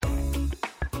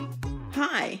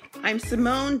Hi, I'm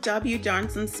Simone W.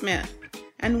 Johnson Smith,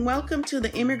 and welcome to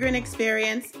the Immigrant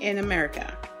Experience in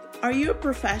America. Are you a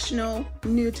professional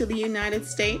new to the United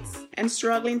States and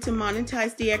struggling to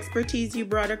monetize the expertise you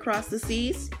brought across the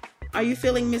seas? Are you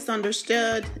feeling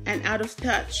misunderstood and out of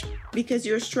touch because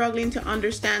you're struggling to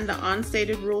understand the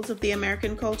unstated rules of the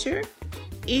American culture?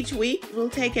 Each week, we'll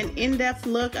take an in-depth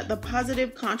look at the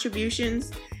positive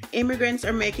contributions immigrants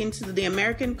are making to the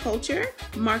American culture,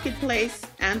 marketplace,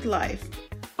 and life.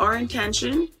 Our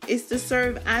intention is to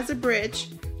serve as a bridge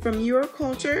from your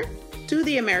culture to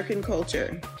the American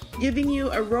culture, giving you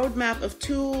a roadmap of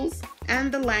tools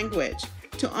and the language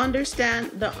to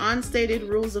understand the unstated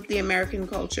rules of the American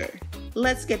culture.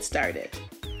 Let's get started.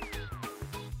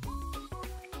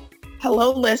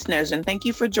 Hello, listeners, and thank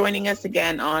you for joining us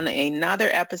again on another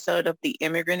episode of the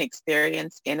Immigrant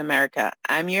Experience in America.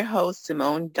 I'm your host,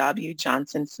 Simone W.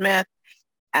 Johnson Smith,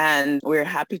 and we're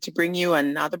happy to bring you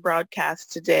another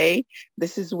broadcast today.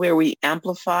 This is where we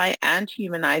amplify and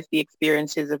humanize the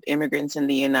experiences of immigrants in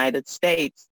the United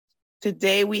States.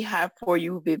 Today, we have for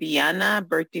you Viviana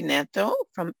Bertinetto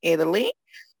from Italy.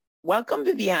 Welcome,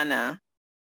 Viviana.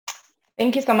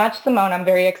 Thank you so much, Simone. I'm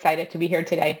very excited to be here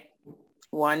today.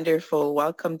 Wonderful.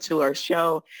 Welcome to our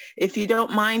show. If you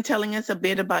don't mind telling us a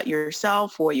bit about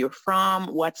yourself, where you're from,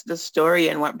 what's the story,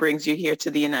 and what brings you here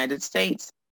to the United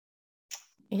States?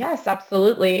 Yes,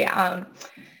 absolutely. I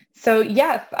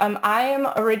am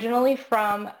originally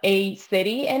from a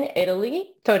city in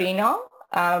Italy, Torino.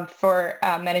 For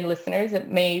many listeners, it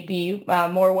may be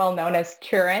more well known as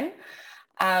Turin.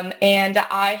 And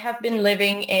I have been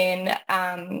living in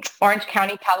Orange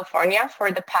County, California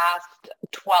for the past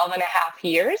 12 and a half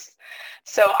years.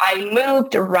 So I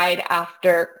moved right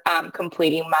after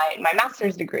completing my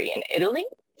master's degree in Italy.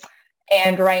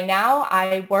 And right now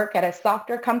I work at a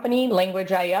software company,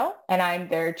 Language.io, and I'm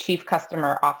their chief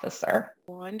customer officer.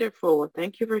 Wonderful.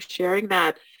 Thank you for sharing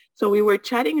that. So we were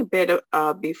chatting a bit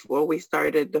before we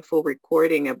started the full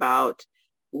recording about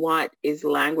what is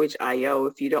Language.io,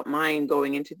 if you don't mind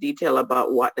going into detail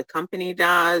about what the company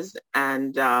does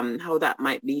and how that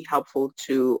might be helpful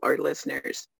to our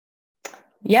listeners.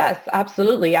 Yes,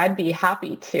 absolutely. I'd be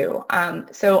happy to.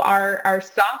 So our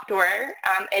software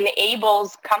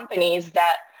enables companies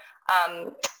that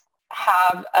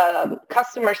have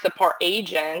customer support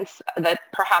agents that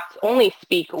perhaps only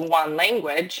speak one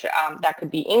language, that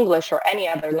could be English or any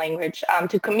other language,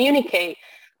 to communicate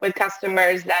with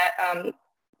customers that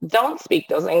don't speak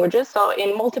those languages, so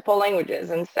in multiple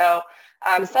languages. And so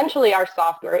essentially our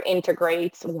software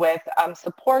integrates with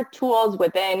support tools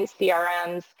within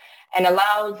CRMs and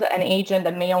allows an agent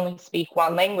that may only speak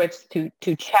one language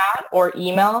to chat or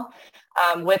email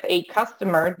with a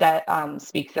customer that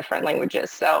speaks different languages.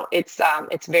 So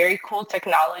it's very cool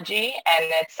technology, and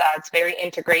it's very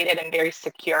integrated and very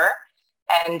secure.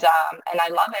 And I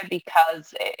love it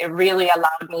because it really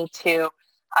allowed me to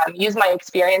use my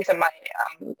experience and my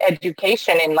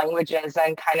education in languages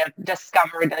and kind of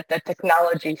discover the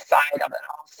technology side of it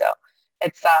all. So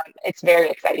it's very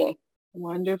exciting.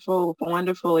 Wonderful,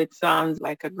 wonderful. It sounds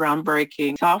like a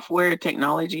groundbreaking software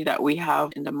technology that we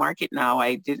have in the market now.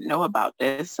 I didn't know about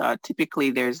this. Typically,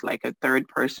 there's like a third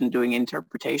person doing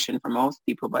interpretation for most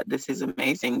people, but this is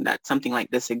amazing that something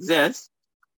like this exists.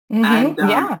 Mm-hmm.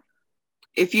 And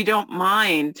if you don't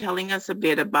mind telling us a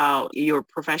bit about your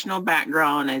professional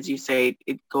background, as you say,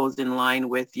 it goes in line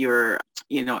with your,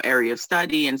 area of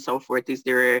study and so forth.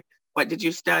 What did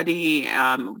you study?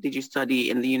 Did you study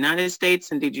in the United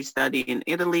States, and did you study in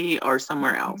Italy or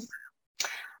somewhere else?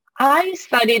 I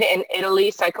studied in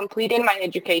Italy, so I completed my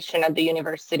education at the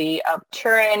University of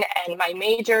Turin, and my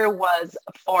major was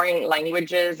foreign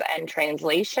languages and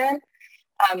translation.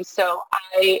 So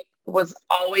I was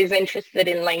always interested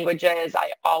in languages.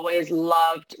 I always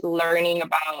loved learning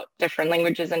about different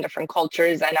languages and different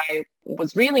cultures, and I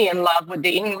was really in love with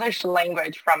the English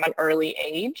language from an early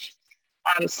age.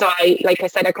 So like I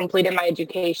said, I completed my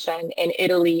education in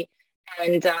Italy,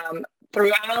 and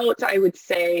throughout, I would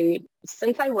say,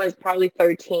 since I was probably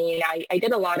 13, I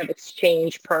did a lot of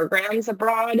exchange programs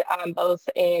abroad, both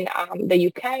in the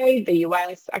UK, the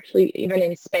US, actually even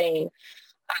in Spain.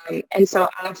 And so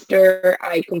after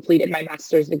I completed my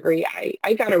master's degree,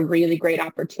 I got a really great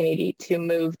opportunity to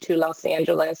move to Los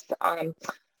Angeles on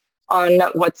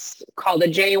what's called a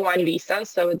J1 visa.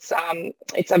 So it's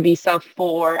a visa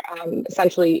for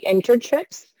essentially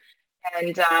internships,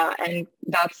 and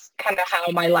that's kind of how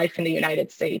my life in the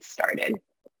United States started.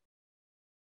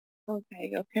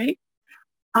 Okay.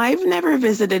 I've never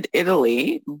visited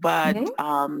Italy, but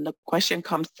the question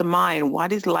comes to mind: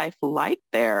 what is life like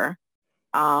there?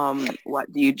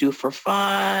 What do you do for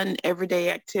fun,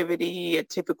 everyday activity, a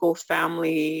typical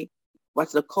family?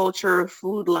 What's the culture,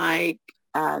 food like?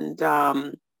 And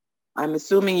I'm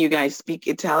assuming you guys speak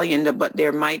Italian, but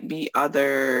there might be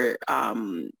other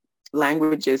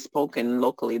languages spoken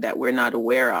locally that we're not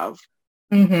aware of.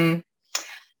 Mm-hmm.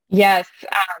 Yes.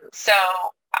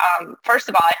 First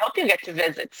of all, I hope you get to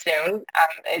visit soon.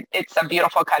 It's a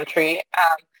beautiful country.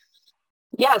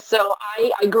 Yeah, so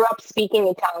I grew up speaking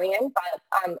Italian,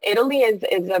 but Italy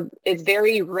is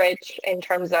very rich in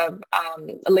terms of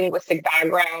linguistic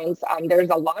backgrounds. There's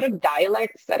a lot of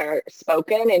dialects that are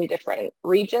spoken in different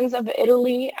regions of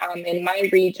Italy. In my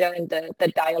region,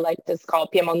 the dialect is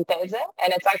called Piemontese,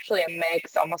 and it's actually a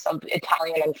mix almost of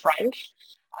Italian and French.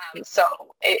 So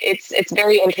it's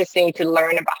very interesting to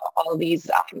learn about all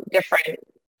these different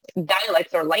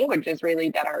dialects or languages really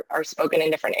that are spoken in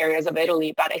different areas of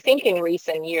Italy. But I think in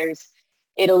recent years,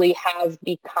 Italy has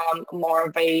become more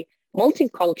of a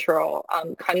multicultural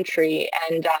country,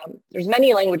 and there's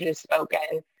many languages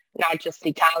spoken, not just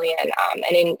Italian.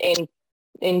 And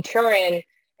in Turin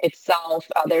itself,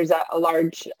 there's a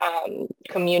large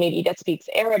community that speaks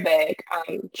Arabic,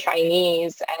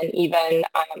 Chinese, and even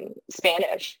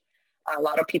Spanish. A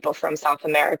lot of people from South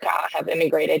America have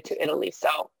immigrated to Italy.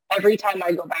 So every time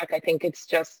I go back, I think it's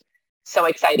just so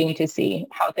exciting to see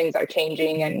how things are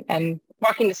changing and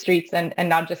walking the streets and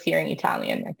not just hearing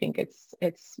Italian. I think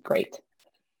it's great.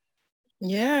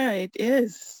 Yeah, it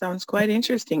is. Sounds quite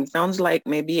interesting. Sounds like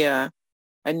maybe a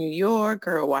New York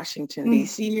or a Washington,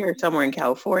 D.C. or somewhere in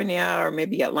California or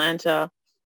maybe Atlanta.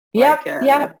 Yeah,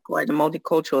 yeah. Quite a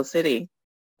multicultural city.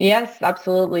 Yes,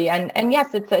 absolutely. And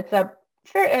yes, it's a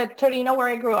Torino, where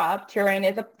I grew up. Turin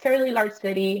is a fairly large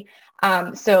city.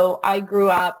 So I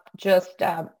grew up just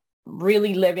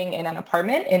really living in an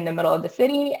apartment in the middle of the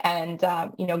city and,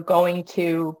 going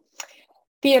to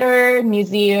theater,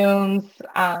 museums.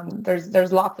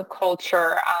 There's lots of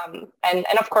culture. And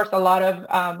of course, a lot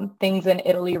of things in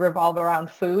Italy revolve around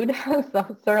food.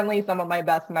 So certainly some of my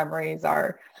best memories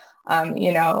are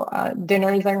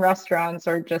dinners and restaurants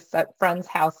or just at friends'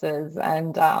 houses.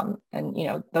 And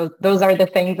those are the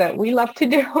things that we love to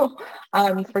do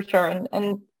for sure.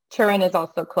 And Turin is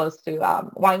also close to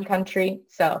wine country.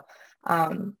 So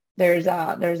there's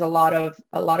a lot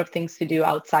of things to do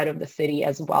outside of the city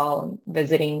as well,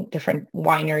 visiting different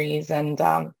wineries and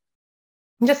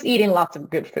just eating lots of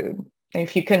good food.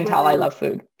 If you couldn't tell, I love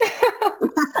food.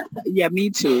 Yeah, me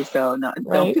too. So no,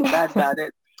 Right? Don't feel bad about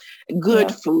it.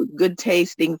 Good food, good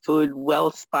tasting food,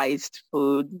 well spiced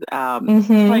food. So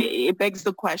it begs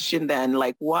the question then,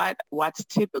 like what's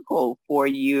typical for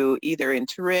you either in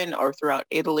Turin or throughout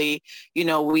Italy?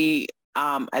 We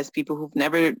as people who've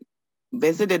never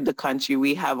visited the country,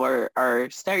 we have our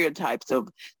stereotypes of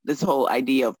this whole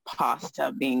idea of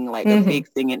pasta being like a big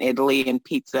thing in Italy and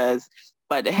pizzas,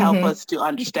 but help us to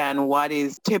understand what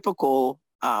is typical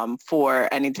for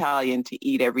an Italian to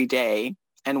eat every day.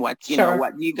 And what you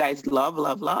guys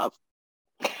love.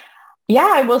 Yeah,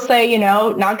 I will say,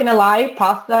 not gonna lie,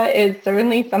 pasta is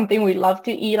certainly something we love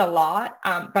to eat a lot.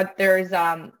 But there's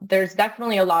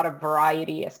definitely a lot of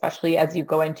variety, especially as you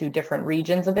go into different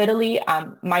regions of Italy.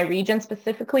 My region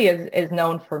specifically is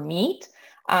known for meat.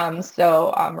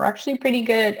 So we're actually pretty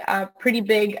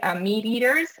big meat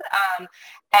eaters.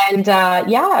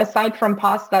 Aside from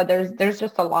pasta, there's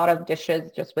just a lot of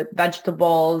dishes just with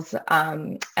vegetables.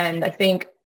 And I think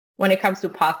when it comes to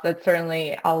pasta, it's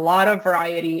certainly a lot of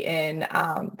variety in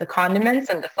the condiments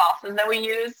and the sauces that we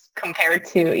use compared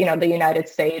to, the United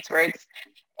States, where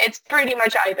it's pretty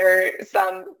much either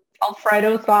some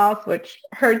Alfredo sauce, which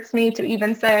hurts me to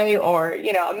even say, or,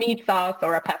 a meat sauce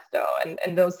or a pesto.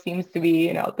 And those seems to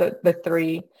be,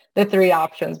 the three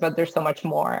options, but there's so much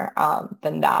more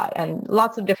than that, and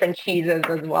lots of different cheeses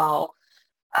as well.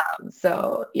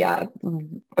 So yeah,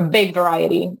 a big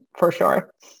variety for sure.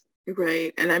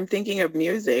 Right. And I'm thinking of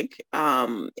music.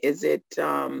 Is it,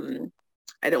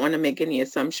 I don't want to make any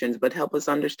assumptions, but help us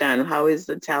understand, how is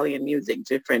Italian music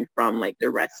different from like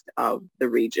the rest of the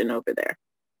region over there?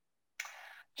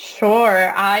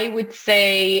 Sure. I would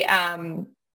say, I've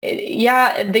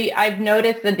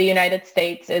noticed that the United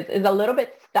States is a little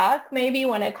bit stuck maybe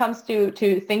when it comes to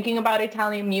thinking about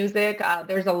Italian music.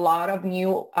 There's a lot of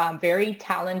new, very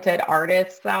talented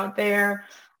artists out there.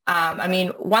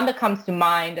 One that comes to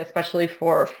mind, especially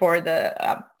for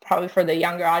the probably for the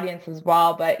younger audience as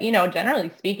well, but generally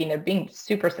speaking, they're being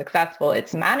super successful.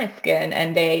 It's Maneskin,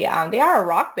 and they are a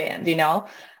rock band.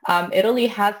 Italy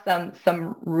has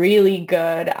some really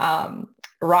good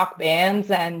rock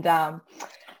bands, and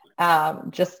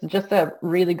Just a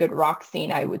really good rock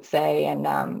scene, I would say. And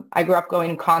I grew up going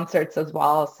to concerts as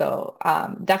well. So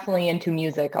definitely into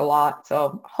music a lot.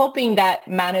 So hoping that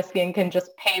Maneskin can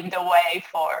just pave the way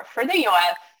for the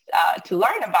US to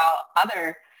learn about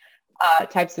other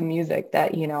types of music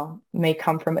that, may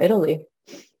come from Italy.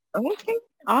 Okay.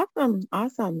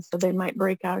 Awesome. So they might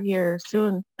break out here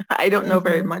soon. I don't know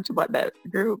very much about that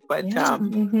group, but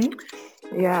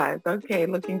yeah, it's okay.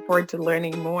 Looking forward to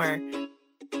learning more.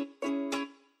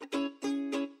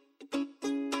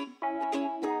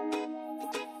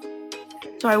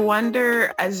 So I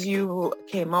wonder, as you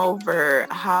came over,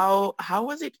 how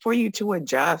was it for you to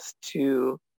adjust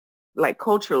to, like,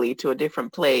 culturally to a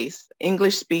different place?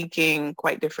 English speaking,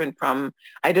 quite different from,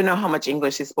 I don't know how much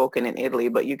English is spoken in Italy,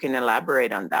 but you can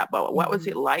elaborate on that. But what was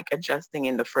it like adjusting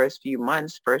in the first few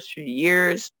months, first few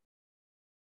years?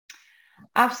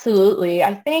 Absolutely.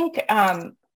 I think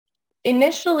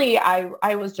initially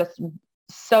I was just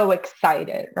so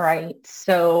excited, right?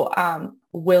 So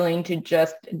willing to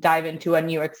just dive into a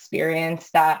new experience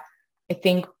that I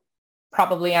think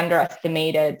probably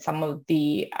underestimated some of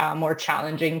the more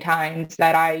challenging times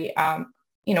that I,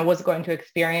 was going to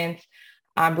experience.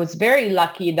 I was very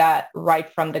lucky that right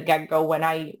from the get-go, when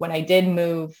I did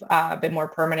move a bit more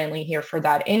permanently here for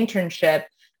that internship,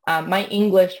 my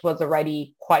English was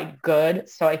already quite good.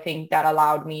 So I think that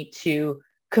allowed me to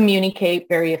communicate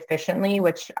very efficiently,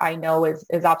 which I know is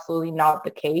absolutely not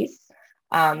the case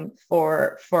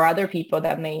for other people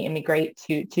that may immigrate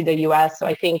to the US. So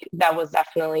I think that was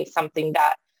definitely something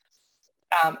that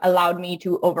allowed me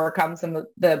to overcome some of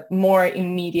the more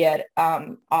immediate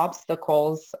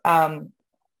obstacles.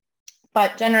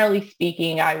 But generally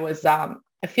speaking, I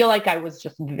feel like I was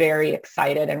just very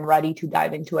excited and ready to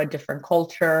dive into a different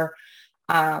culture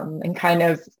and kind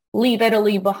of leave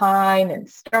Italy behind and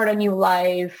start a new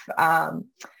life.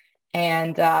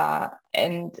 And I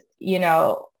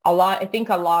think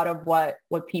a lot of what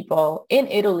people in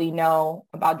Italy know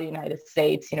about the United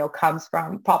States, comes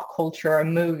from pop culture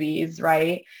and movies,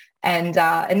 right? And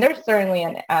there's certainly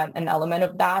an element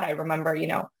of that. I remember,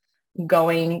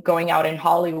 going out in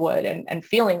Hollywood and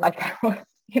feeling like I was,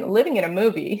 living in a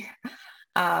movie.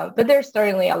 But there's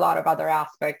certainly a lot of other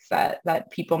aspects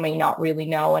that people may not really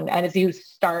know. And as you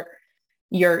start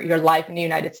your life in the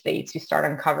United States, you start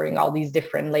uncovering all these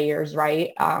different layers,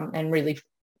 right? And really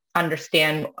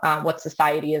understand what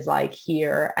society is like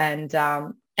here. And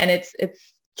it's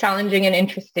challenging and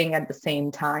interesting at the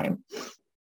same time.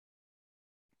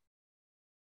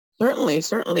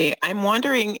 Certainly. I'm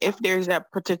wondering if there's a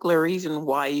particular reason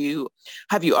why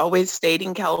have you always stayed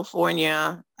in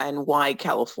California, and why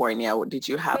California? Did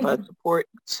you have a support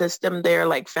system there,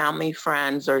 like family,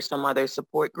 friends, or some other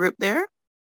support group there?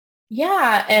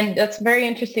 Yeah, and that's a very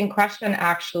interesting question,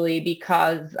 actually,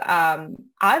 because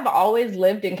I've always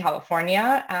lived in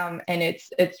California, and it's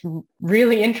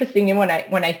really interesting. And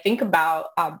when I think about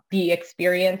the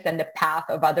experience and the path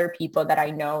of other people that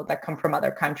I know that come from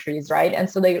other countries, right? And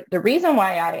so the reason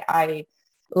why I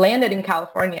landed in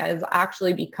California is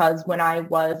actually because when I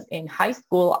was in high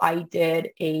school, I did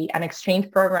an exchange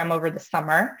program over the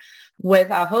summer with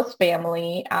a host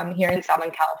family here in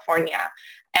Southern California.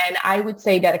 And I would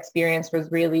say that experience was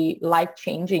really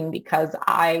life-changing because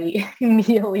I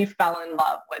immediately fell in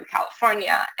love with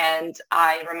California. And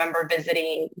I remember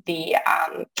visiting the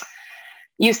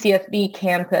UCSB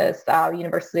campus,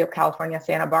 University of California,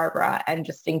 Santa Barbara, and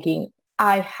just thinking,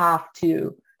 I have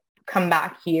to come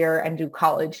back here and do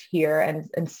college here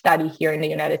and study here in the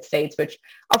United States, which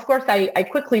of course I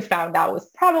quickly found out was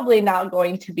probably not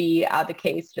going to be the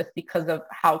case, just because of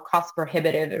how cost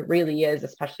prohibitive it really is,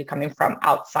 especially coming from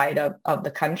outside of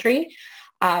the country.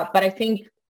 But I think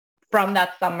from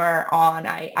that summer on,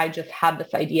 I just had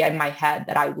this idea in my head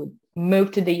that I would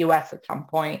move to the US at some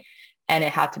point, and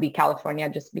it had to be California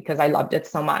just because I loved it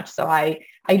so much. So I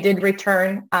did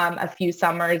return a few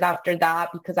summers after that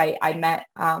because I met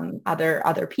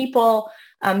other people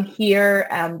here,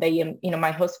 and they,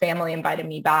 my host family invited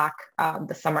me back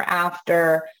the summer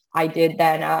after. I did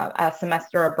then a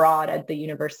semester abroad at the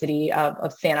University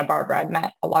of Santa Barbara. I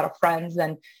met a lot of friends,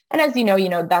 and as you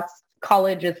know, that's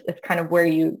college is kind of where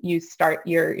you start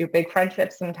your big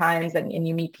friendships sometimes, and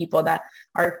you meet people that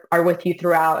are with you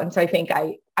throughout. And so I think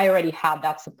I already had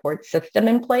that support system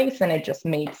in place, and it just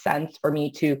made sense for me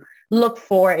to look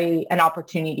for an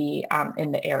opportunity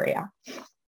in the area.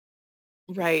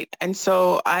 Right. And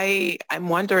so I'm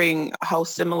wondering, how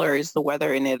similar is the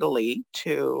weather in Italy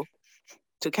to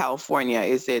California?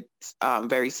 Is it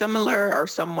very similar or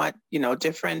somewhat,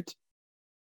 different?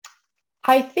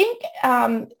 I think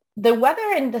the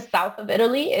weather in the south of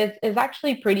Italy is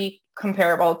actually pretty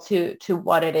comparable to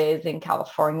what it is in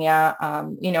California.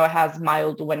 You know, it has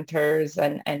mild winters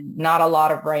and not a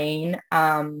lot of rain.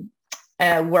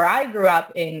 Where I grew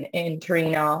up in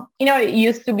Torino, you know, it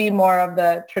used to be more of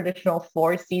the traditional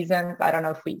 4 seasons. I don't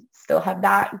know if we still have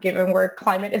that given where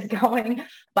climate is going,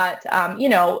 but, you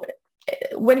know,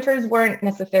 winters weren't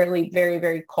necessarily very,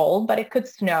 very cold, but it could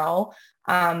snow.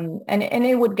 And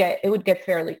it would get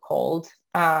fairly cold.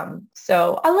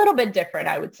 So a little bit different,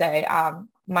 I would say.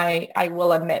 I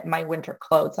will admit my winter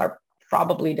clothes are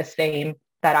probably the same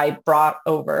that I brought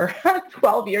over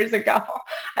 12 years ago.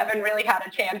 I haven't really had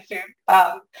a chance to,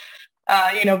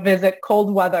 you know, visit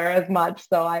cold weather as much.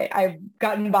 So I've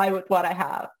gotten by with what I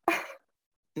have.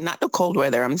 Not the cold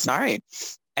weather. I'm sorry.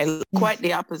 Quite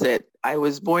the opposite. I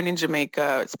was born in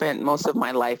Jamaica, spent most of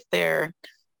my life there,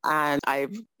 and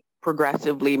I've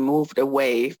progressively moved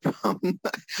away from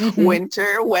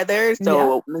winter weather.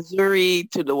 So Missouri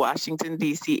to the Washington,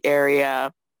 D.C.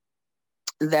 area,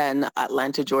 then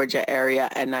Atlanta, Georgia area.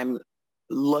 And I'm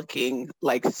looking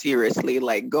like seriously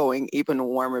like going even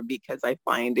warmer because I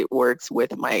find it works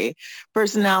with my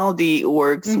personality,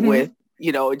 works with,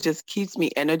 you know, it just keeps me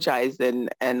energized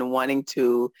and wanting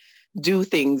to do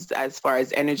things as far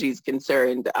as energy is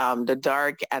concerned. The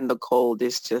dark and the cold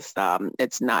is just,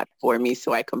 it's not for me.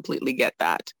 So I completely get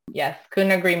that. Yes,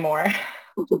 couldn't agree more.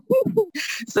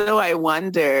 So I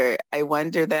wonder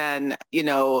then, you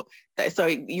know, so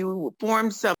you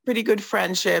formed some pretty good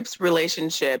friendships,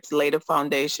 relationships, laid a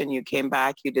foundation, you came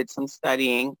back, you did some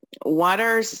studying. What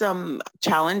are some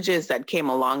challenges that came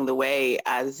along the way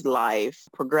as life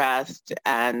progressed?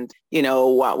 And, you know,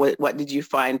 what did you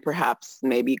find perhaps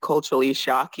maybe culturally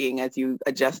shocking as you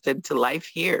adjusted to life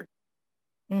here?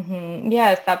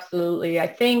 Yes, absolutely. I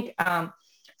think,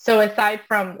 so aside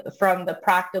from the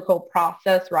practical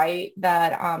process, right,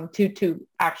 that to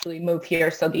actually move here,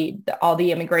 so all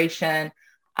the immigration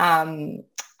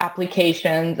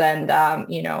applications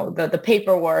and you know, the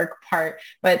paperwork part,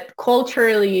 but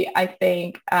culturally, I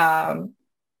think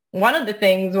one of the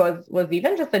things was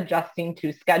even just adjusting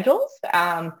to schedules.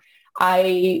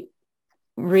 I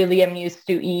really am used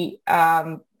to eat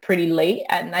pretty late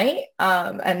at night.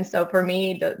 And so for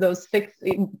me,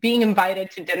 being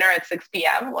invited to dinner at 6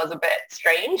 p.m. was a bit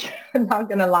strange, I'm not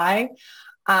going to lie.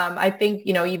 I think,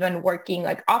 you know, even working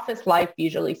like office life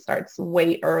usually starts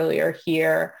way earlier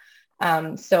here.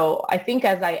 So I think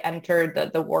as I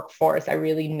entered the workforce, I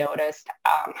really noticed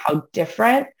how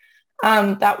different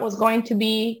that was going to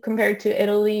be compared to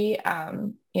Italy.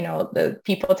 You know, the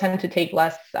people tend to take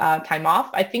less time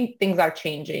off. I think things are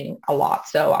changing a lot.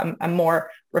 So I'm more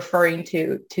referring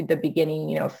to the beginning,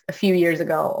 you know, a few years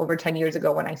ago, over 10 years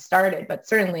ago when I started, but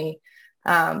certainly,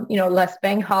 you know, less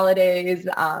bank holidays,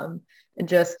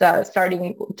 just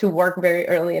starting to work very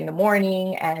early in the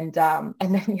morning. And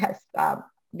then, yes,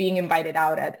 being invited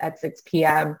out at 6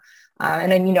 p.m.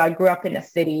 And then, you know, I grew up in a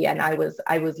city and I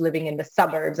was living in the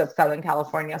suburbs of Southern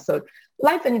California. So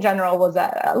life in general was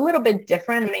a little bit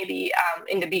different, maybe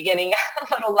in the beginning,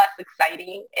 a little less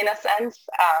exciting in a sense.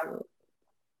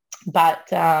 But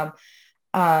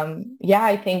yeah,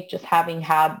 I think just having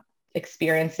had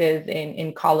experiences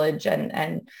in college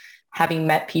and having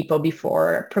met people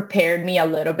before prepared me a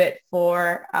little bit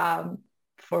for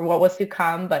what was to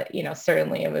come. But, you know,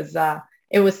 certainly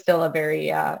it was still a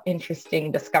very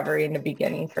interesting discovery in the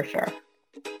beginning, for sure.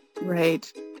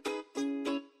 Right.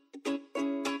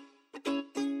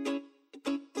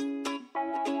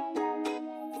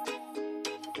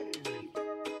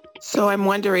 So I'm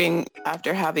wondering,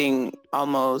 after having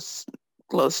almost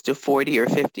close to 40 or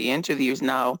 50 interviews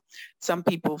now, some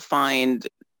people find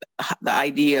the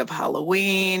idea of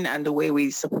Halloween and the way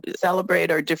we celebrate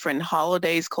our different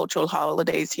holidays, cultural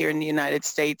holidays here in the United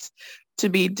States, to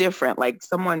be different. Like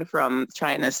someone from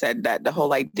China said that the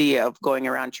whole idea of going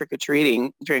around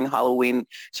trick-or-treating during Halloween,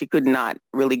 she could not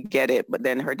really get it, but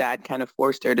then her dad kind of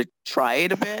forced her to try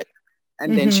it a bit.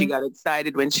 And then she got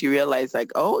excited when she realized,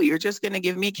 like, oh, you're just going to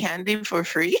give me candy for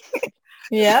free?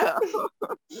 Yeah.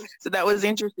 So that was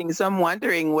interesting. So I'm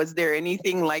wondering, was there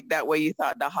anything like that where you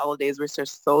thought the holidays were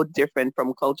just so different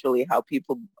from culturally how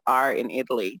people are in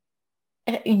Italy?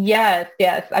 Yes.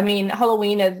 I mean,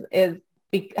 Halloween has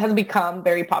become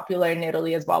very popular in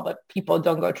Italy as well, but people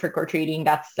don't go trick-or-treating.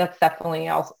 That's definitely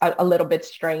also a little bit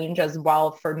strange as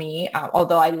well for me.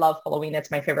 Although I love Halloween,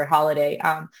 it's my favorite holiday.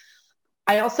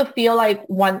 I also feel like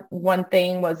one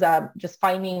thing was just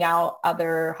finding out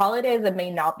other holidays that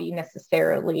may not be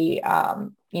necessarily,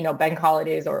 you know, bank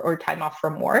holidays or time off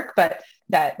from work, but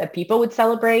that people would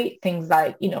celebrate things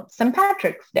like, you know, St.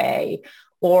 Patrick's Day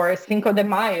or Cinco de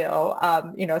Mayo,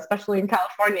 especially in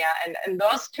California. And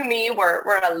those to me were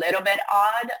a little bit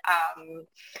odd.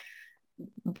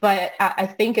 But I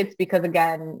think it's because,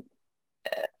 again,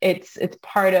 it's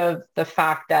part of the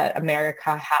fact that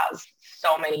America has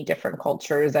so many different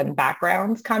cultures and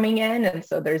backgrounds coming in. And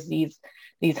so there's these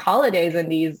holidays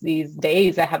and these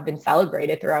days that have been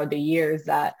celebrated throughout the years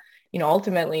that,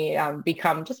 ultimately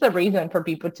become just a reason for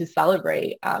people to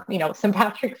celebrate, St.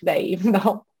 Patrick's Day, even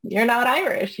though you're not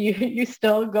Irish, you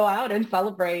still go out and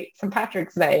celebrate St.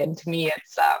 Patrick's Day. And to me,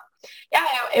 it's,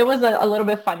 it was a little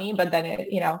bit funny, but then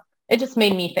it just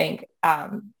made me think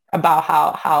about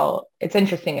how it's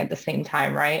interesting at the same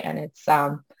time, right? And it's,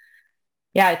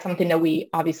 it's something that we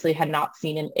obviously had not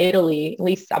seen in Italy, at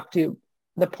least up to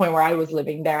the point where I was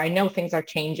living there. I know things are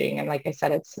changing. And like I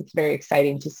said, it's very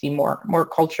exciting to see more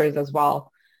cultures as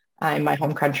well in my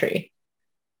home country.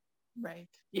 Right.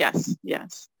 Yes.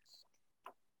 Yes.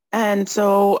 And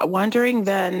so wondering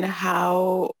then,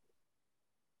 how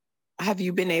have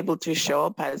you been able to show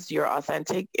up as your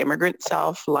authentic immigrant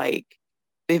self, like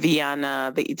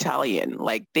Viviana, the Italian,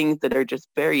 like things that are just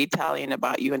very Italian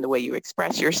about you and the way you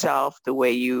express yourself, the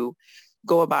way you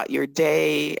go about your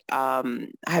day?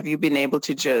 Have you been able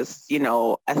to just,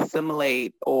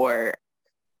 assimilate or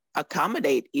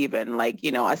accommodate even?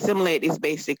 Assimilate is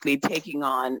basically taking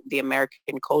on the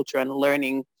American culture and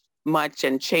learning much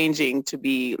and changing to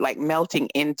be like melting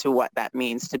into what that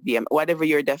means to be, whatever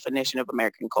your definition of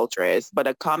American culture is. But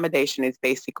accommodation is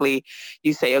basically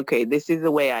you say, okay, this is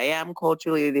the way I am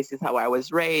culturally. This is how I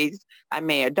was raised. I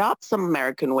may adopt some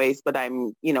American ways, but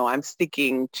I'm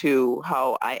sticking to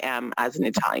how I am as an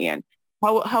Italian.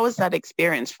 How was that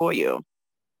experience for you?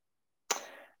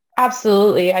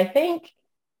 Absolutely. I think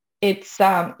it's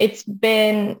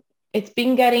been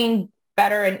getting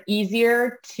better and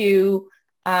easier to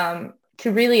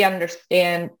really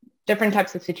understand different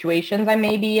types of situations I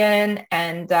may be in,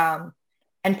 and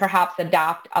perhaps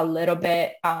adapt a little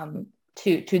bit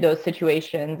to those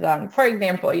situations. For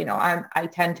example, I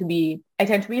tend to be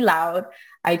loud.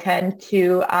 I tend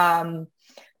to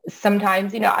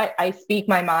sometimes, I speak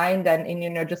my mind,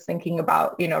 and just thinking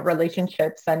about,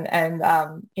 relationships and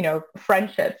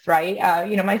friendships, right?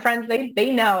 My friends, they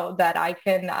know that I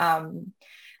can,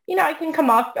 I can come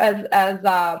off as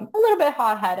a little bit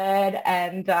hot-headed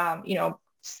and,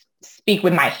 speak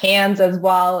with my hands as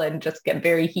well and just get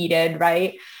very heated,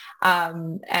 right?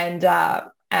 And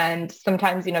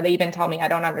sometimes, they even tell me, I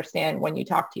don't understand when you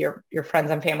talk to your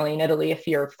friends and family in Italy, if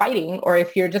you're fighting or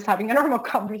if you're just having a normal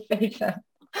conversation.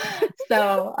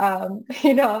 So, I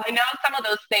know some of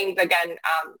those things, again,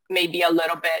 may be a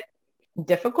little bit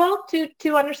difficult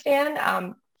to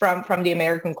understand from the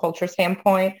American culture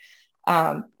standpoint.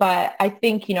 But I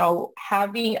think,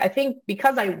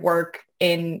 because I work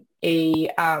in in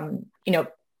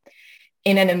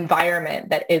an environment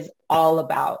that is all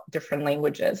about different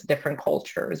languages, different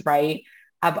cultures, right?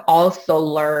 I've also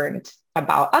learned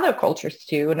about other cultures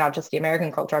too, not just the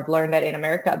American culture. I've learned that in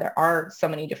America, there are so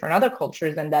many different other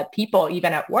cultures, and that people,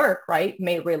 even at work, right,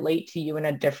 may relate to you in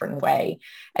a different way.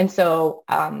 And so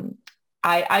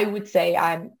I would say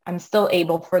I'm still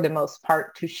able, for the most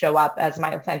part, to show up as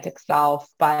my authentic self,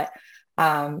 but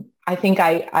I think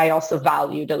I also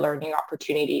value the learning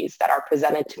opportunities that are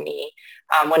presented to me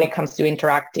when it comes to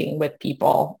interacting with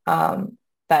people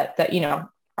that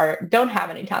don't have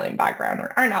an Italian background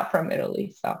or are not from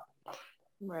Italy. So.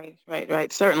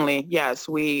 Right. Certainly. Yes.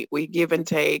 We give and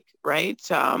take, right?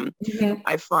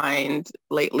 I find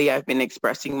lately I've been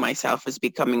expressing myself as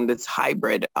becoming this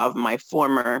hybrid of my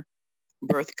former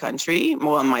birth country,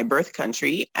 my birth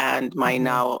country, and my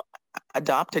now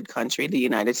adopted country, the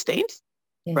United States.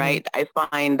 Right. I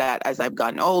find that as I've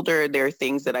gotten older, there are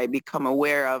things that I become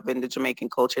aware of in the Jamaican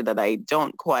culture that I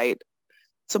don't quite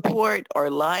support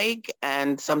or like.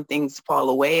 And some things fall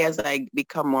away as I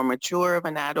become more mature of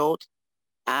an adult.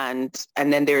 And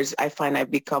then I find I've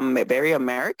become very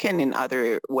American in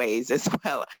other ways as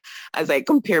well, as I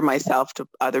compare myself to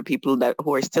other people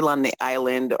who are still on the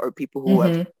island or people who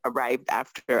have arrived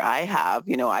after I have.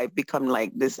 I've become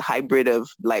like this hybrid of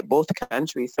like both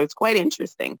countries. So it's quite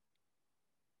interesting.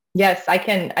 Yes, I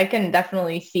can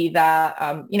definitely see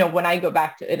that. When I go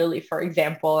back to Italy, for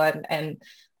example, and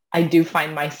I do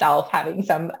find myself having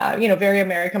some, very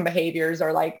American behaviors,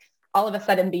 or like all of a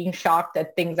sudden being shocked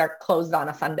that things are closed on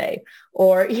a Sunday,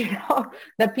 or,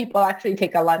 that people actually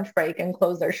take a lunch break and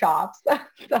close their shops.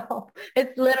 So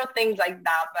it's little things like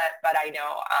that. But I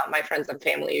know my friends and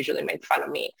family usually make fun of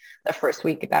me the first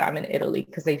week that I'm in Italy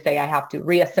because they say I have to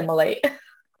reassimilate.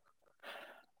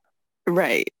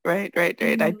 Right. I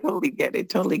totally get it.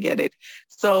 Totally get it.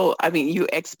 So, I mean, you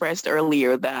expressed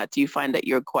earlier that you find that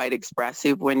you're quite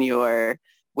expressive when you're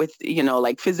with,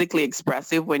 like physically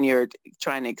expressive when you're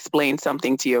trying to explain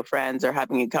something to your friends or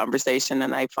having a conversation.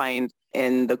 And I find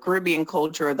in the Caribbean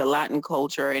culture, or the Latin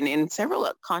culture, and in several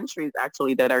countries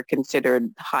actually that are considered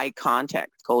high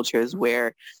contact cultures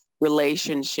where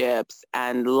relationships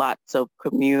and lots of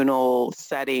communal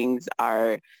settings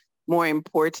are more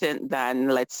important than,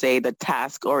 let's say, the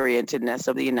task orientedness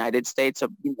of the United States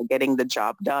of getting the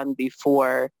job done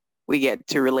before we get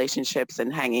to relationships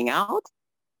and hanging out.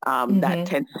 That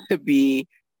tends to be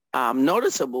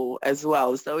noticeable as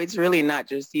well. So it's really not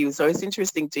just you. So it's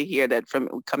interesting to hear that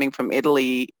from coming from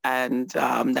Italy and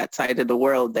that side of the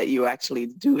world that you actually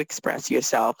do express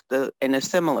yourself in a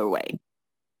similar way.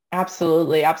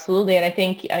 Absolutely, absolutely. And I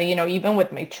think, even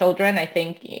with my children, I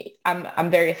think I'm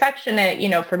very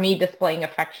affectionate. For me, displaying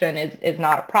affection is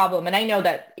not a problem. And I know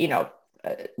that,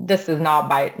 this is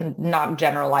not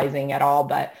generalizing at all,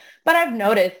 but I've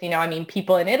noticed,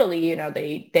 people in Italy,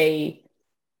 they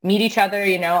meet each other,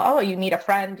 oh, you meet a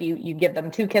friend, you give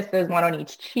them 2 kisses, one on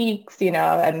each cheeks,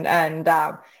 and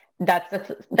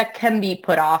that can be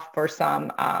put off for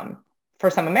some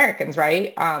Americans,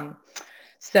 right?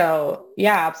 So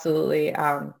yeah, absolutely.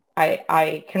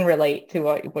 I can relate to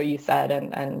what you said,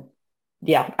 and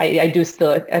yeah, I do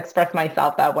still express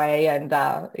myself that way, and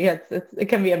yeah, it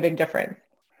can be a big difference.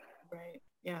 Right.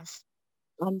 Yes.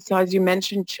 So as you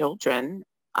mentioned children,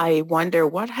 I wonder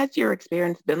what has your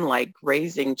experience been like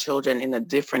raising children in a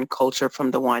different culture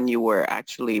from the one you were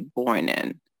actually born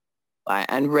in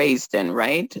and raised in,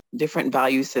 right? Different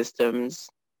value systems,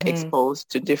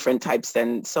 exposed to different types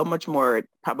and so much more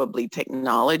probably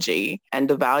technology and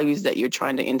the values that you're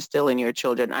trying to instill in your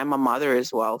children. I'm a mother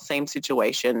as well. Same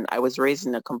situation. I was raised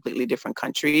in a completely different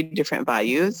country, different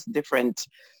values, different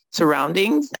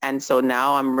surroundings. And so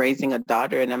now I'm raising a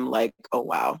daughter and I'm like, oh,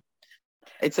 wow.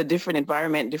 It's a different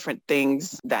environment, different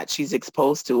things that she's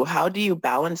exposed to. How do you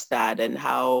balance that and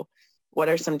what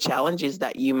are some challenges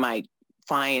that you might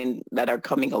find that are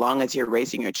coming along as you're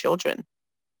raising your children?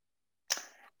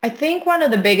 I think one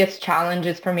of the biggest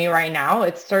challenges for me right now,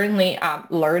 it's certainly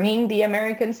learning the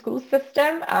American school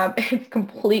system. It's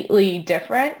completely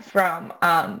different from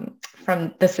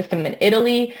the system in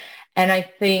Italy. And I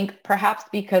think perhaps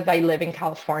because I live in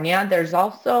California, there's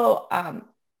also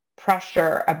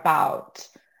pressure about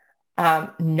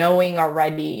knowing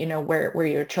already, where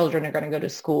your children are going to go to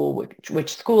school,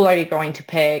 which school are you going to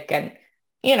pick? And,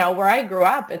 where I grew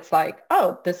up, it's like,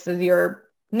 oh, this is your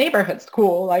neighborhood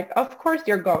school. Like, of course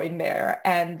you're going there.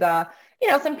 And,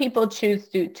 some people choose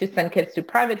to send kids to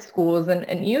private schools.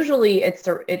 And usually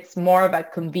it's more of a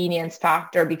convenience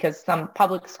factor because some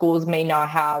public schools may not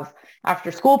have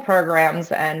after school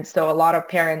programs. And so a lot of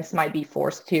parents might be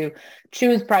forced to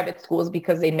choose private schools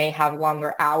because they may have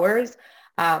longer hours.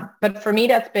 But for me,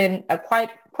 that's been quite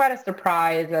a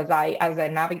surprise as I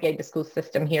navigate the school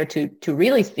system here to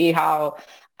really see how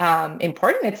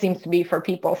important it seems to be for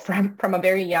people from a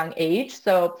very young age.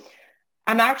 So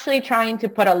I'm actually trying to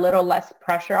put a little less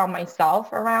pressure on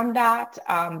myself around that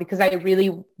because I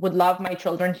really would love my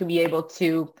children to be able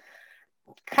to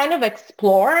kind of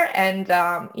explore and,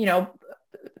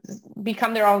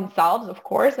 become their own selves, of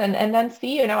course, and then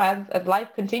see, as life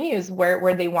continues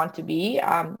where they want to be.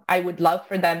 I would love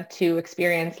for them to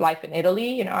experience life in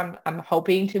Italy. I'm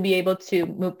hoping to be able to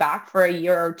move back for a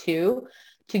year or two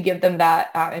to give them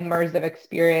that immersive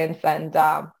experience and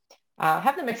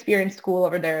have them experience school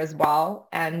over there as well.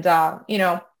 And,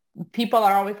 people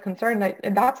are always concerned that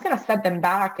that's going to set them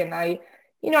back. And I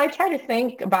try to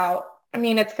think about,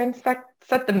 it's going to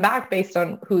set them back based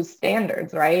on whose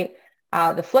standards, right?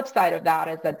 The flip side of that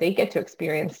is that they get to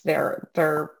experience their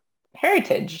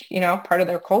heritage, part of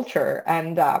their culture.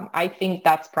 And I think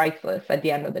that's priceless at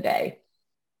the end of the day.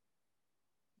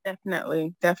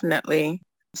 Definitely, definitely.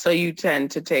 So you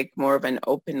tend to take more of an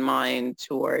open mind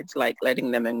towards like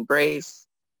letting them embrace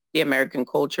the American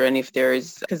culture. And if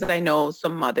because I know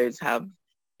some mothers have,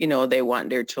 they want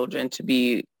their children to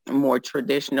be more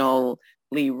traditional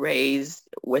raised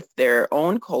with their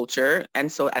own culture. And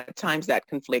so at times that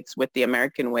conflicts with the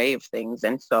American way of things.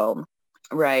 And so,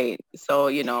 right.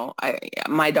 So,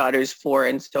 my daughter's 4.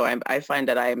 And so I find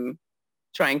that I'm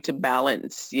trying to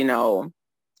balance,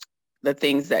 the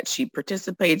things that she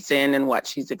participates in and what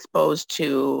she's exposed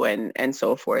to and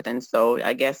so forth. And so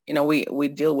I guess, we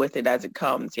deal with it as it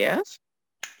comes. Yes.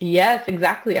 Yes,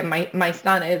 exactly. And my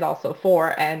son is also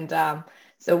 4. And,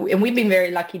 and we've been very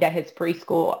lucky that his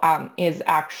preschool is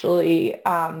actually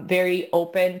very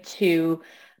open to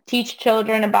teach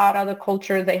children about other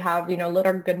cultures. They have,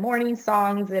 little good morning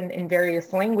songs in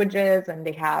various languages, and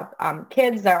they have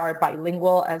kids that are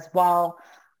bilingual as well.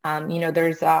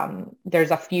 There's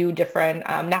a few different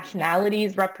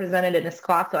nationalities represented in this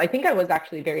class. So I think I was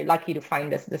actually very lucky to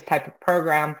find this type of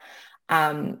program.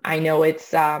 I know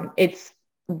it's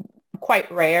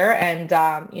quite rare, and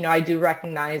I do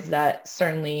recognize that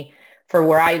certainly for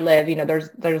where I live,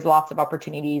 there's lots of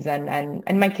opportunities,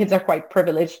 and my kids are quite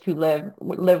privileged to live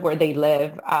where they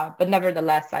live. But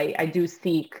nevertheless, I do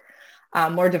seek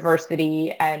more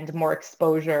diversity and more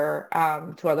exposure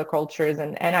to other cultures,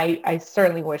 and I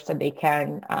certainly wish that they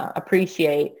can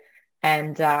appreciate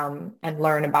and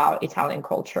learn about Italian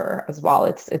culture as well.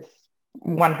 It's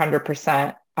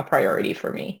 100% a priority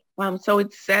for me. So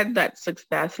it's said that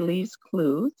success leaves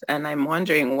clues, and I'm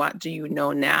wondering, what do you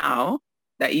know now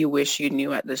that you wish you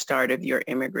knew at the start of your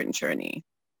immigrant journey?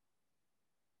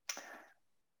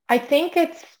 I think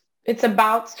it's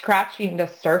about scratching the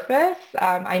surface.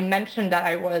 I mentioned that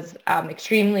I was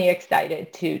extremely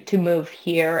excited to move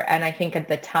here, and I think at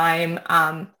the time,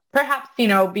 perhaps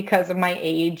because of my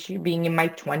age, being in my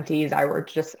 20s, I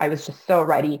was just so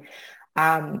ready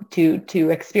to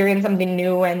experience something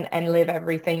new and leave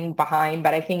everything behind.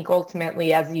 But I think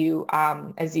ultimately, as you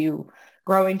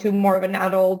grow into more of an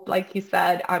adult, like you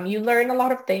said, you learn a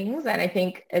lot of things, and I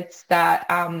think it's that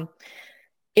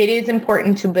it is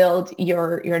important to build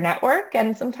your network,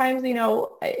 and sometimes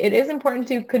it is important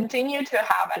to continue to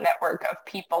have a network of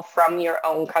people from your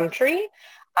own country,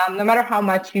 no matter how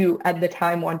much you at the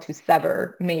time want to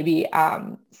sever maybe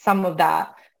some of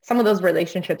those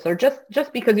relationships, or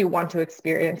just because you want to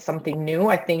experience something new.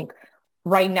 I think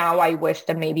right now I wish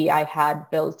that maybe I had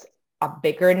built a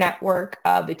bigger network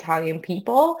of Italian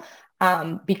people,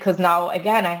 because now,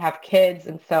 again, I have kids,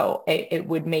 and so it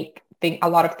would make a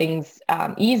lot of things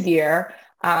easier.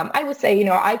 I would say,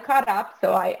 I caught up,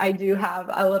 so I do have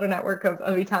a little network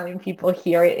of Italian people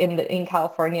here in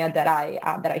California that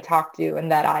I talk to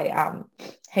and that I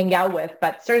hang out with.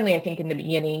 But certainly, I think in the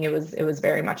beginning, it was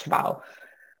very much about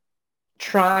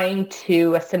trying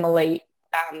to assimilate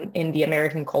in the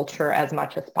American culture as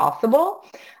much as possible.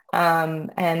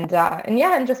 And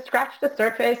just scratch the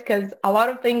surface, because a lot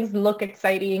of things look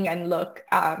exciting and look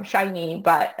shiny,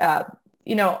 but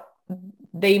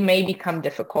they may become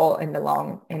difficult in the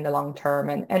long term.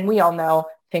 And we all know,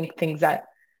 things that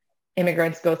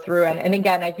immigrants go through. And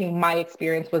again, I think my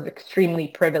experience was extremely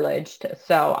privileged,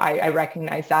 so I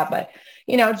recognize that. But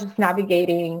just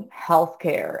navigating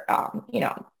healthcare,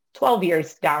 12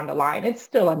 years down the line, it's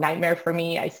still a nightmare for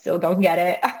me. I still don't get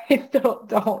it. I still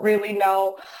don't really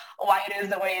know why it is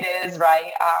the way it is,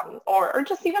 right? Or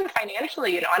just even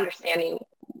financially, understanding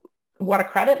what a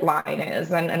credit line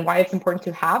is and why it's important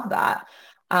to have that.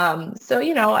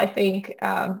 I think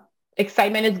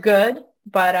excitement is good,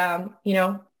 but,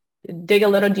 dig a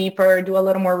little deeper, do a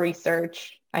little more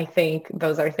research. I think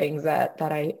those are things that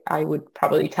I would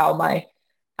probably tell my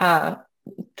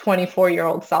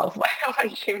 24-year-old self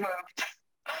when she moved.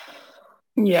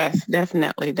 Yes,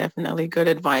 definitely good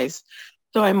advice.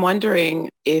 So I'm wondering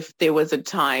if there was a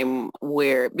time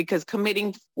where, because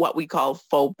committing what we call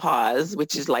faux pas,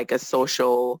 which is like a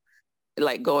social,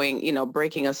 like going,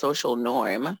 breaking a social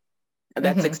norm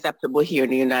that's acceptable here in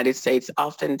the United States.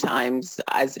 Oftentimes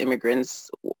as immigrants,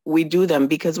 we do them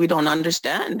because we don't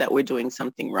understand that we're doing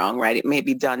something wrong, right? It may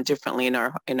be done differently in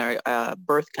our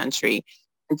birth country.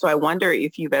 And so I wonder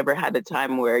if you've ever had a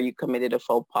time where you committed a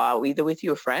faux pas, either with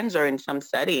your friends or in some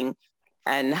setting,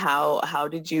 and how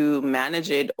did you manage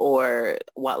it, or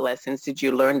what lessons did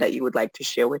you learn that you would like to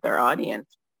share with our audience?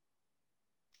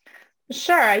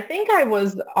 Sure. I think I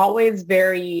was always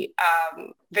very,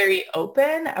 very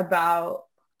open about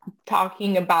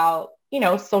talking about,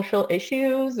 social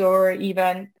issues or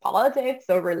even politics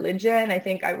or religion. I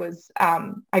think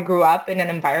I grew up in an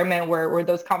environment where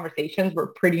those conversations were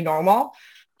pretty normal.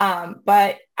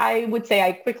 But I would say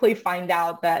I quickly find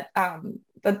out that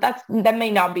that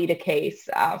may not be the case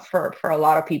for a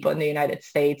lot of people in the United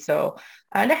States. So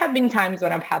there have been times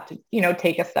when I've had to,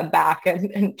 take a step back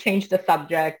and change the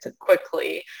subject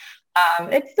quickly.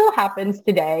 It still happens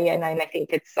today, and I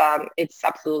think it's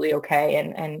absolutely okay,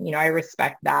 and I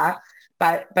respect that.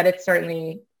 But it's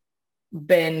certainly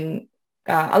been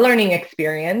a learning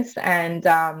experience, and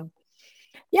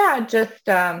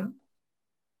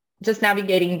just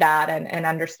navigating that and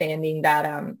understanding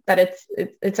that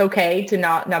it's okay to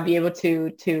not be able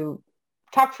to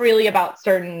talk freely about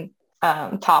certain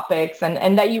topics,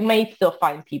 and that you may still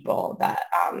find people that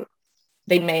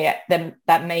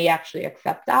that may actually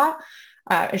accept that.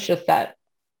 It's just that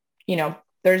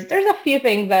there's a few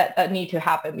things that need to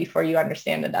happen before you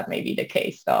understand that may be the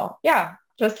case. So yeah,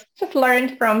 just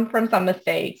learned from some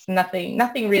mistakes.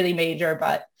 Nothing really major,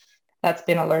 but that's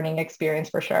been a learning experience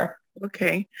for sure.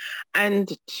 Okay. And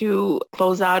to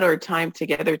close out our time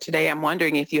together today, I'm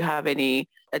wondering if you have any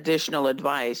additional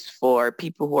advice for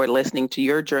people who are listening to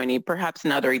your journey, perhaps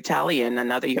another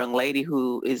young lady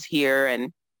who is here,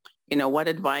 and, what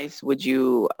advice would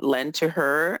you lend to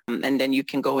her? And then you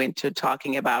can go into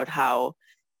talking about how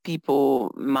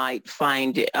people might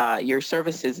find your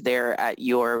services there at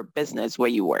your business where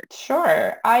you work.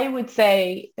 Sure. I would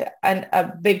say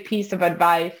a big piece of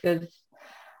advice is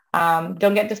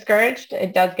don't get discouraged.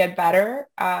 It does get better.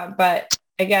 But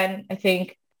again, I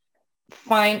think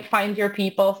find your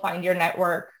people, find your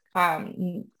network,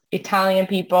 Italian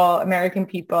people, American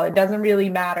people, it doesn't really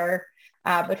matter.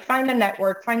 But find a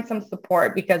network, find some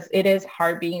support, because it is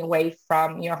hard being away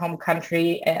from your home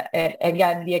country.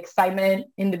 Again, the excitement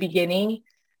in the beginning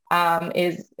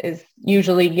is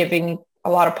usually giving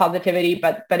a lot of positivity,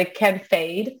 but it can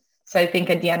fade. So I think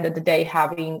at the end of the day,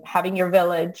 having your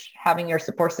village, having your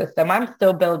support system, I'm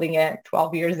still building it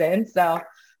 12 years in. So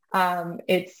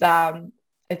it's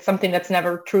something that's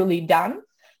never truly done,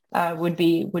 would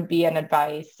be an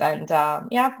advice. And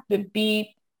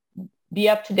be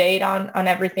up to date on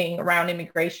everything around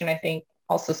immigration. I think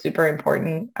also super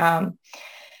important,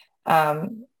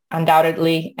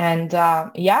 undoubtedly. And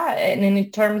and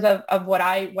in terms of what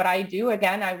I do,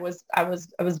 again, I was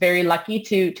very lucky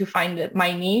to find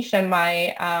my niche and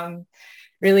my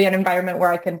really an environment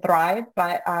where I can thrive.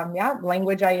 But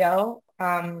Language IO,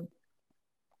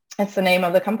 it's the name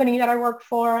of the company that I work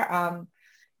for.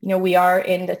 We are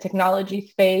in the technology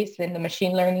space, in the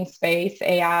machine learning space,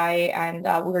 AI, and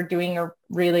we're doing a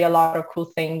lot of cool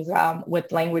things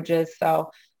with languages.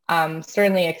 So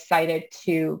certainly excited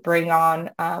to bring on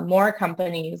more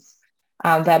companies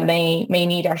that may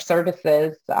need our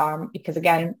services, because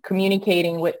again,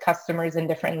 communicating with customers in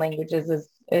different languages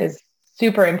is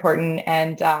super important,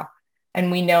 and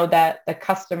we know that the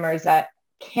customers that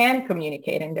can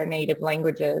communicate in their native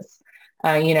languages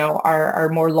are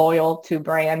more loyal to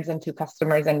brands and to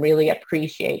customers and really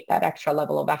appreciate that extra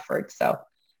level of effort. So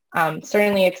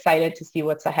certainly excited to see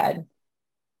what's ahead.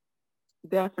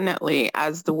 Definitely.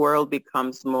 As the world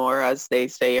becomes more, as they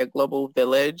say, a global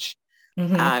village,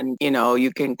 and,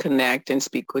 you can connect and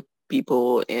speak with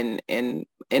people in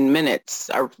minutes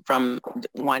from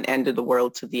one end of the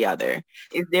world to the other.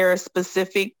 Is there a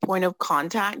specific point of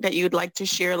contact that you'd like to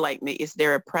share? Like, is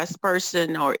there a press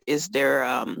person, or is there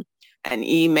an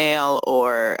email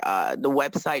or the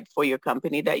website for your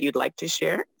company that you'd like to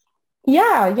share?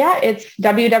 Yeah. It's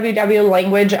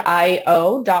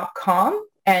www.languageio.com.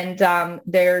 And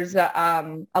there's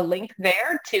a link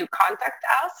there to contact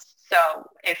us. So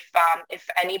if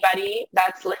anybody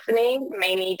that's listening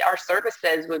may need our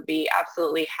services, would be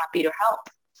absolutely happy to help.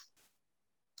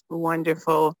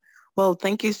 Wonderful. Well,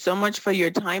 thank you so much for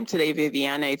your time today,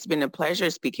 Viviana. It's been a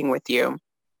pleasure speaking with you.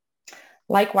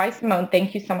 Likewise, Simone.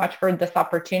 Thank you so much for this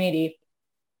opportunity.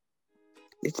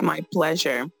 It's my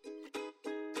pleasure.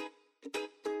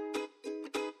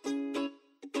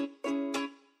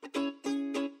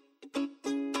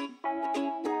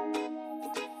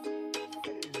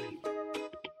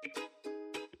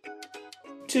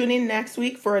 Tune in next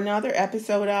week for another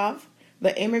episode of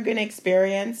The Immigrant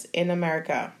Experience in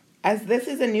America. As this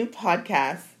is a new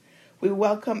podcast, we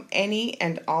welcome any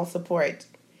and all support.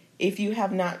 If you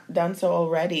have not done so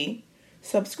already,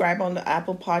 subscribe on the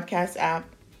Apple Podcast app,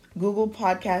 Google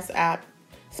Podcast app,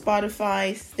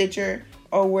 Spotify, Stitcher,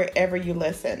 or wherever you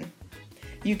listen.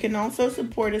 You can also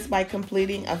support us by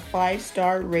completing a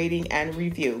 5-star rating and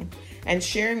review, and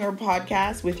sharing our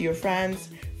podcast with your friends,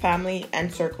 family,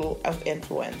 and circle of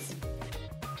influence.